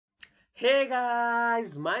Hey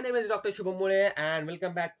guys, my name is Dr. Shubham and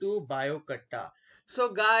welcome back to Biokattaa. So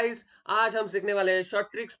guys, आज हम सीखने वाले हैं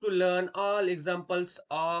short tricks to learn all examples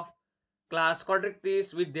of class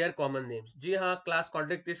कॉन्ट्रिक्टिस with their common names. जी हाँ, class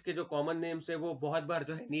कॉन्ट्रिक्टिस के जो common names है वो बहुत बार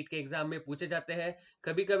जो है नीट के एग्जाम में पूछे जाते हैं।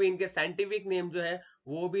 कभी कभी इनके साइंटिफिक नेम जो है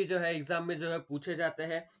वो भी जो है एग्जाम में जो है पूछे जाते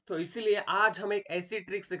हैं। तो इसीलिए आज हम एक ऐसी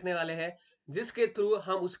ट्रिक सीखने वाले हैं जिसके थ्रू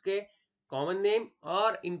हम उसके कॉमन नेम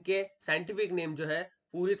और इनके साइंटिफिक नेम जो है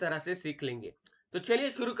पूरी तरह से सीख लेंगे। तो चलिए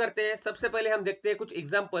शुरू करते हैं। सबसे पहले हम देखते हैं कुछ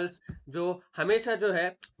एग्जाम्पल्स जो हमेशा जो है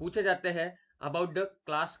पूछे जाते हैं अबाउट द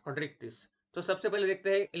क्लास कॉन्ट्रिक्टिस। तो सबसे पहले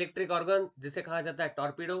देखते हैं इलेक्ट्रिक ऑर्गन जिसे कहा जाता है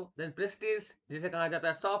टॉर्पीडो, देन प्रेस्टिस जिसे कहा जाता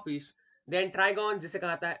है सॉफिश, देन ट्राइगॉन जिसे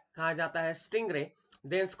कहा जाता है स्टिंगरे,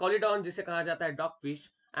 देन स्कॉलिडॉन जिसे कहा जाता है डॉगफिश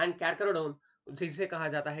एंड कैरकरोडोन जिसे कहा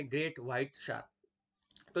जाता है ग्रेट व्हाइट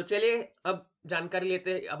शार्क। तो चलिए अब जानकारी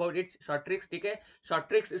लेते हैं अबाउट इट्स शॉर्ट ट्रिक्स। ठीक है, शॉर्ट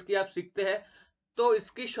ट्रिक्स इसकी आप सीखते हैं। तो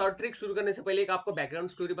इसकी शॉर्ट ट्रिक शुरू करने से पहले एक आपको बैकग्राउंड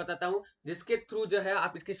स्टोरी बताता हूं जिसके थ्रू जो है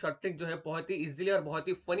आप इसकी शॉर्ट ट्रिक जो है बहुत ही इजीली और बहुत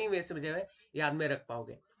ही फनी वे से जो है याद में रख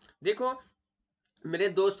पाओगे। देखो, मेरे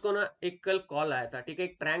दोस्त को ना एक कल कॉल आया था, ठीक है,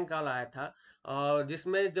 एक प्रैंक कॉल आया था, और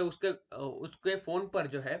जिसमें जो उसके फोन पर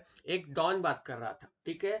जो है एक डॉन बात कर रहा था।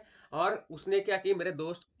 ठीक है, और उसने क्या की, मेरे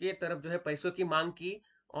दोस्त के तरफ जो है पैसों की मांग की,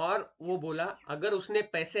 और वो बोला अगर उसने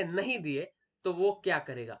पैसे नहीं दिए तो वो क्या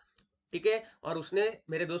करेगा। ठीक है, और उसने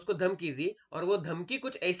मेरे दोस्त को धमकी दी, और वो धमकी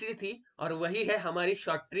कुछ ऐसी थी, और वही है हमारी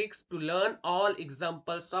short tricks to learn all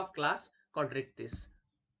examples of class कॉन्ट्रिक्टिस।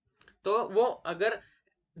 तो वो अगर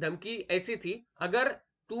धमकी ऐसी थी, अगर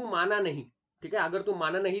तू माना नहीं, ठीक है, अगर तू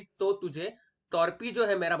माना नहीं तो तुझे टॉर्पी जो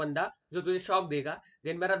है मेरा बंदा जो तुझे शॉक देगा,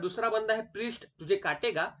 देन मेरा दूसरा बंदा है प्रिस्ट तुझे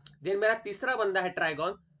काटेगा, देन मेरा तीसरा बंदा है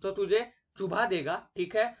ट्राइगॉन तो तुझे चुभा देगा।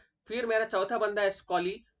 ठीक है, फिर मेरा चौथा बंदा है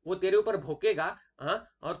स्कॉली, वो तेरे ऊपर भोंकेगा। हाँ,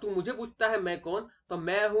 और तू मुझे पूछता है मैं कौन, तो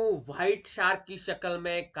मैं हूं व्हाइट शार्क की शक्ल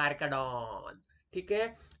में कारकाडॉन। ठीक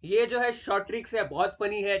है, ये जो है शॉर्ट ट्रिक्स है, बहुत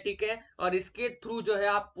फनी है। ठीक है, और इसके थ्रू जो है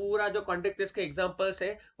आप पूरा जो कॉन्ट्रिक्टिस के एग्जांपल्स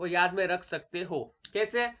है वो याद में रख सकते हो।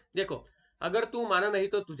 कैसे, देखो, अगर तू माना नहीं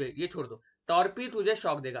तो तुझे ये छोड़ दो, टॉर्पी तुझे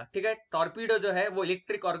शॉक देगा। ठीक है, टॉर्पीडो जो है वो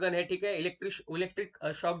इलेक्ट्रिक ऑर्गन है। ठीक है, इलेक्ट्रिक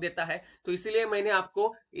शॉक देता है, तो इसीलिए मैंने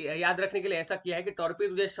आपको याद रखने के लिए ऐसा किया है कि टॉर्पी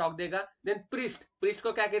तुझे शॉक देगा। देन प्रिस्ट, प्रिस्ट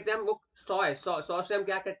को क्या कहते हैं हम, वो सॉ है, सॉ से हम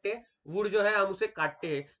क्या करते हैं, वुड जो है हम उसे काटते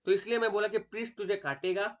हैं, तो इसलिए मैं बोला कि प्रिस्ट तुझे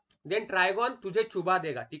काटेगा। देन ट्राइगॉन तुझे चुबा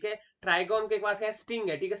देगा। ठीक है, ट्राइगॉन के पास है स्टिंग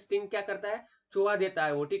है। ठीक है, स्टिंग क्या करता है, चुबा देता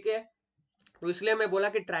है वो। ठीक है, तो इसलिए मैं बोला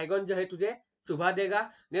कि ट्राइगॉन जो है तुझे चुभा देगा।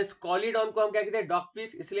 ने स्कॉलीडॉन को हम क्या कहते हैं,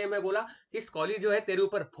 डॉगफिश, इसलिए मैं बोला कि स्कॉली जो है तेरे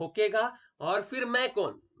ऊपर भोंकेगा। और फिर मैं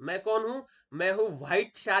कौन हूं, मैं हूं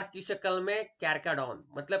व्हाइट शार्क की शक्ल में कैरकाडॉन।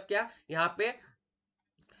 मतलब क्या, यहाँ पे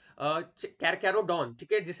कैरकैरोडॉन,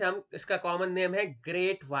 ठीक है, जिसे हम, इसका कॉमन नेम है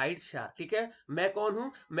ग्रेट व्हाइट शार्क। ठीक है, मैं कौन हूं,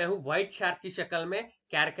 मैं हूं व्हाइट शार्क की शक्ल में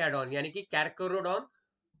कैरकैडॉन, यानी कि कैरकरोडॉन,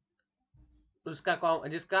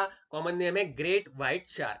 जिसका कॉमन नेम है great white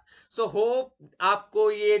shark. So hope आपको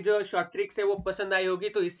ये जो शॉर्ट ट्रिक्स है वो पसंद आई होगी।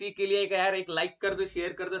 तो इसी के लिए यार एक लाइक कर दो,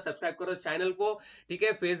 शेयर कर दो, सब्सक्राइब करो चैनल को। ठीक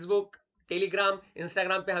है, फेसबुक, टेलीग्राम,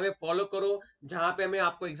 इंस्टाग्राम पे हमें फॉलो करो, जहां पे मैं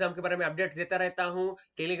आपको एग्जाम के बारे में अपडेट्स देता रहता हूँ।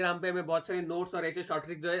 टेलीग्राम पे मैं बहुत सारे नोट्स और ऐसे शॉर्ट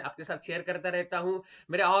ट्रिक्स जो है आपके साथ शेयर करता रहता हूँ।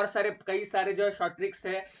 मेरे और सारे कई सारे जो है शॉर्ट ट्रिक्स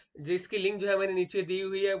है जिसकी लिंक जो है मैंने नीचे दी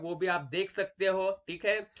हुई है, वो भी आप देख सकते हो। ठीक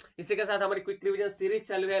है, इसी के साथ हमारी क्विक रिवीजन सीरीज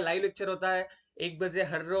चालू है, लाइव लेक्चर होता है 1 बजे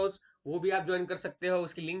हर रोज, वो भी आप ज्वाइन कर सकते हो।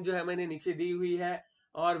 उसकी लिंक जो है मैंने नीचे दी हुई है।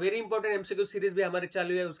 और वेरी इंपॉर्टेंट एमसीक्यू सीरीज भी हमारे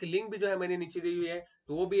चालू है, उसकी लिंक भी जो है मैंने नीचे दी हुई है,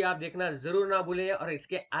 तो वो भी आप देखना जरूर ना भूलें। और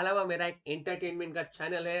इसके अलावा मेरा एक एंटरटेनमेंट का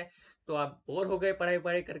चैनल है, तो आप बोर हो गए पढ़ाई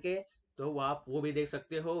पढ़ाई करके तो आप वो भी देख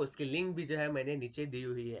सकते हो, उसकी लिंक भी जो है मैंने नीचे दी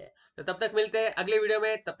हुई है। तो तब तक मिलते हैं अगले वीडियो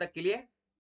में, तब तक के लिए